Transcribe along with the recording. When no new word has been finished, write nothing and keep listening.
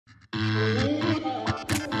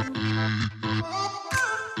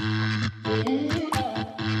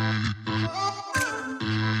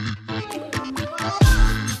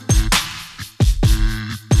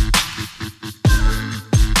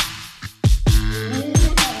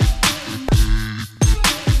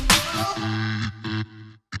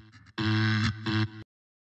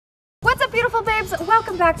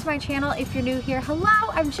welcome back to my channel. If you're new here, hello,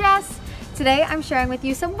 I'm Jess. Today I'm sharing with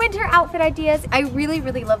you some winter outfit ideas. I really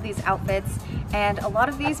love these outfits, and a lot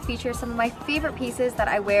of these feature some of my favorite pieces that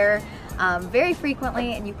I wear very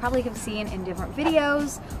frequently, and you probably have seen in different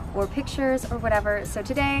videos or pictures or whatever. So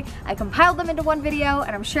today I compiled them into one video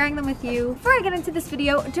and I'm sharing them with you. Before I get into this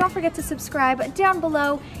video, don't forget to subscribe down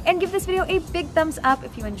below and give this video a big thumbs up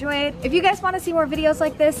if you enjoy it. If you guys want to see more videos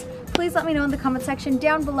like this, please let me know in the comment section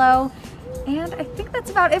down below. And I think that's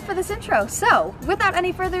about it for this intro. So without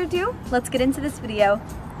any further ado, let's get into this video.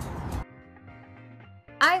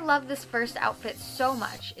 I love this first outfit so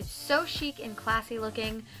much. It's so chic and classy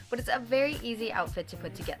looking, but it's a very easy outfit to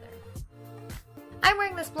put together. I'm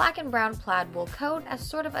wearing this black and brown plaid wool coat as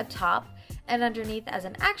sort of a top, and underneath as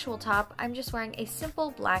an actual top, I'm just wearing a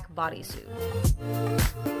simple black bodysuit.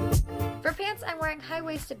 For pants, I'm wearing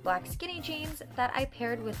high-waisted black skinny jeans that I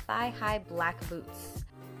paired with thigh-high black boots.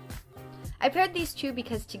 I paired these two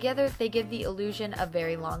because together they give the illusion of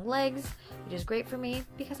very long legs, which is great for me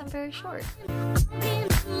because I'm very short.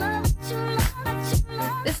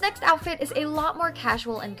 This next outfit is a lot more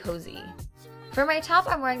casual and cozy. For my top,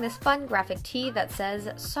 I'm wearing this fun graphic tee that says,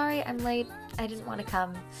 "Sorry I'm late, I didn't want to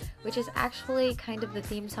come," which is actually kind of the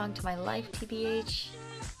theme song to my life, TBH.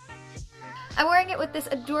 I'm wearing it with this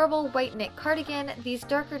adorable white knit cardigan, these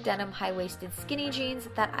darker denim high-waisted skinny jeans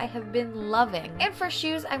that I have been loving, and for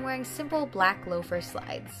shoes, I'm wearing simple black loafer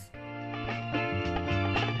slides.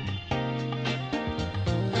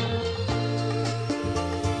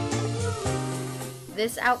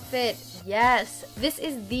 This outfit, yes, this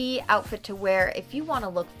is the outfit to wear if you want to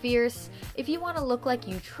look fierce, if you want to look like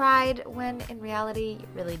you tried when in reality you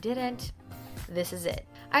really didn't. This is it.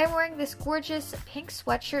 I am wearing this gorgeous pink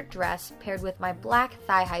sweatshirt dress paired with my black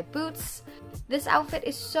thigh-high boots. This outfit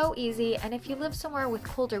is so easy, and if you live somewhere with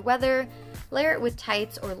colder weather, layer it with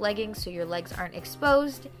tights or leggings so your legs aren't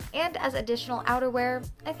exposed, and as additional outerwear,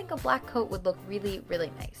 I think a black coat would look really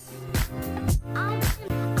nice.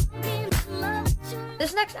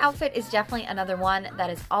 This next outfit is definitely another one that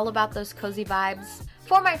is all about those cozy vibes.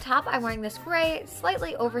 For my top, I'm wearing this gray,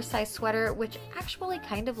 slightly oversized sweater, which actually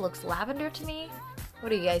kind of looks lavender to me. What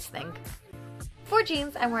do you guys think? For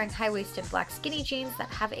jeans, I'm wearing high-waisted black skinny jeans that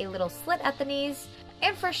have a little slit at the knees.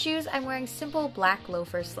 And for shoes, I'm wearing simple black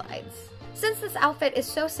loafer slides. Since this outfit is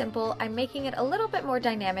so simple, I'm making it a little bit more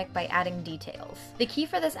dynamic by adding details. The key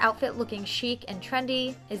for this outfit looking chic and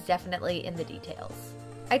trendy is definitely in the details.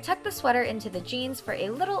 I tucked the sweater into the jeans for a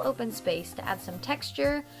little open space to add some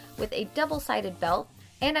texture with a double-sided belt,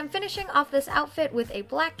 and I'm finishing off this outfit with a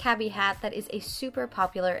black cabbie hat that is a super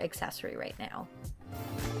popular accessory right now.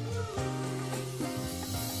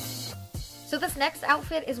 So this next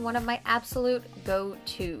outfit is one of my absolute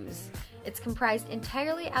go-tos. It's comprised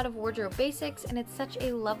entirely out of wardrobe basics, and it's such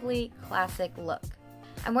a lovely classic look.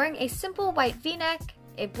 I'm wearing a simple white v-neck,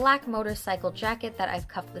 a black motorcycle jacket that I've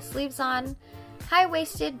cuffed the sleeves on,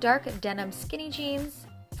 high-waisted dark denim skinny jeans,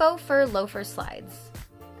 faux fur loafer slides.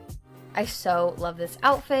 I so love this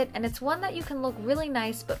outfit, and it's one that you can look really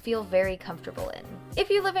nice but feel very comfortable in. If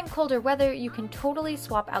you live in colder weather, you can totally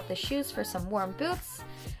swap out the shoes for some warm boots,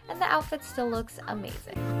 and the outfit still looks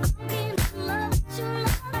amazing.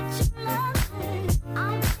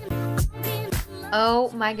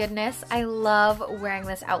 Oh my goodness, I love wearing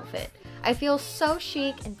this outfit. I feel so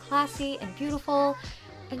chic and classy and beautiful,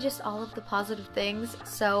 and just all of the positive things.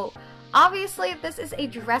 So obviously this is a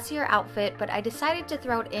dressier outfit, but I decided to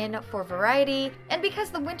throw it in for variety, and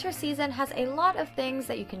because the winter season has a lot of things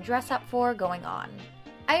that you can dress up for going on.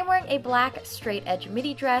 I am wearing a black straight edge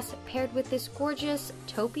midi dress paired with this gorgeous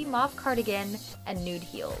taupey mauve cardigan and nude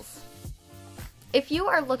heels. If you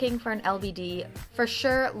are looking for an LBD, for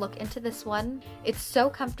sure look into this one. It's so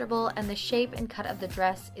comfortable, and the shape and cut of the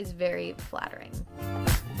dress is very flattering.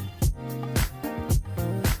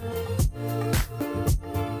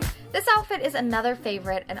 This outfit is another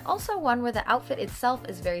favorite, and also one where the outfit itself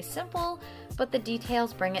is very simple, but the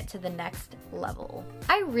details bring it to the next level.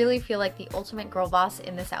 I really feel like the ultimate girl boss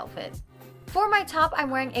in this outfit. For my top, I'm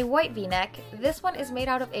wearing a white v-neck. This one is made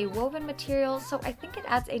out of a woven material, so I think it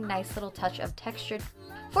adds a nice little touch of texture.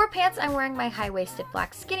 For pants, I'm wearing my high-waisted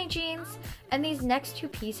black skinny jeans, and these next two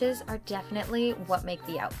pieces are definitely what make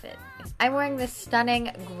the outfit. I'm wearing this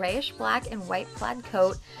stunning grayish black and white plaid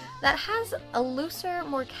coat that has a looser,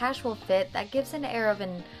 more casual fit that gives an air of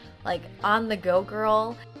an on-the-go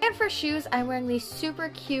girl. And for shoes, I'm wearing these super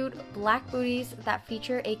cute black booties that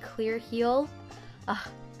feature a clear heel.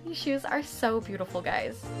 These shoes are so beautiful,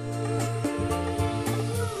 guys.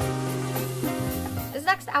 This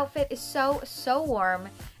next outfit is so warm,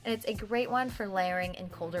 and it's a great one for layering in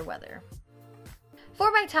colder weather. For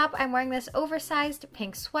my top, I'm wearing this oversized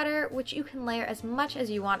pink sweater, which you can layer as much as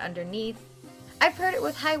you want underneath. I've paired it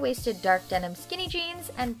with high-waisted dark denim skinny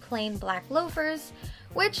jeans and plain black loafers,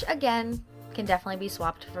 which again, can definitely be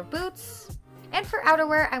swapped for boots. And for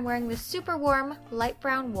outerwear, I'm wearing this super warm light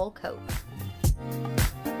brown wool coat.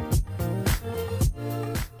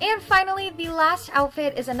 And finally, the last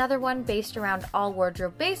outfit is another one based around all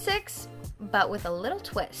wardrobe basics, but with a little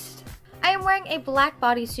twist. I am wearing a black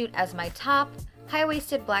bodysuit as my top,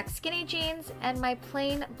 high-waisted black skinny jeans, and my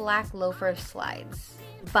plain black loafer slides.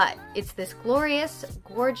 But it's this glorious,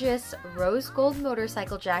 gorgeous rose gold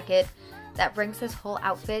motorcycle jacket that brings this whole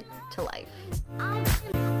outfit to life.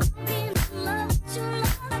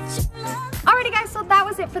 Alrighty guys, so that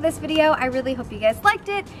was it for this video. I really hope you guys liked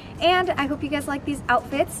it, and I hope you guys like these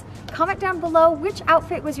outfits. Comment down below which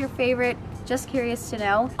outfit was your favorite. Just curious to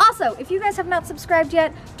know. Also, if you guys have not subscribed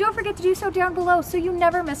yet, don't forget to do so down below so you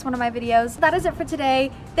never miss one of my videos. That is it for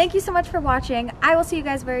today. Thank you so much for watching. I will see you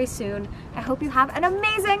guys very soon. I hope you have an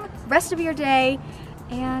amazing rest of your day,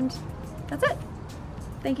 and that's it.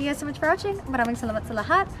 Thank you guys so much for watching. Maraming salamat sa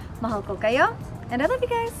lahat. Mahal ko kayo, and I love you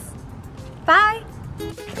guys. Bye!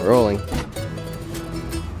 Rolling.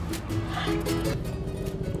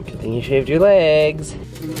 Good thing you shaved your legs.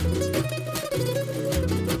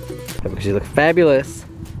 Because you look fabulous.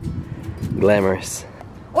 Glamorous.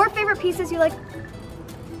 Or favorite pieces you like.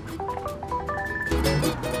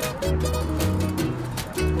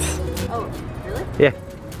 Oh, really? Yeah.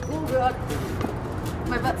 Oh god.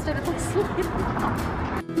 My butt started like sliding.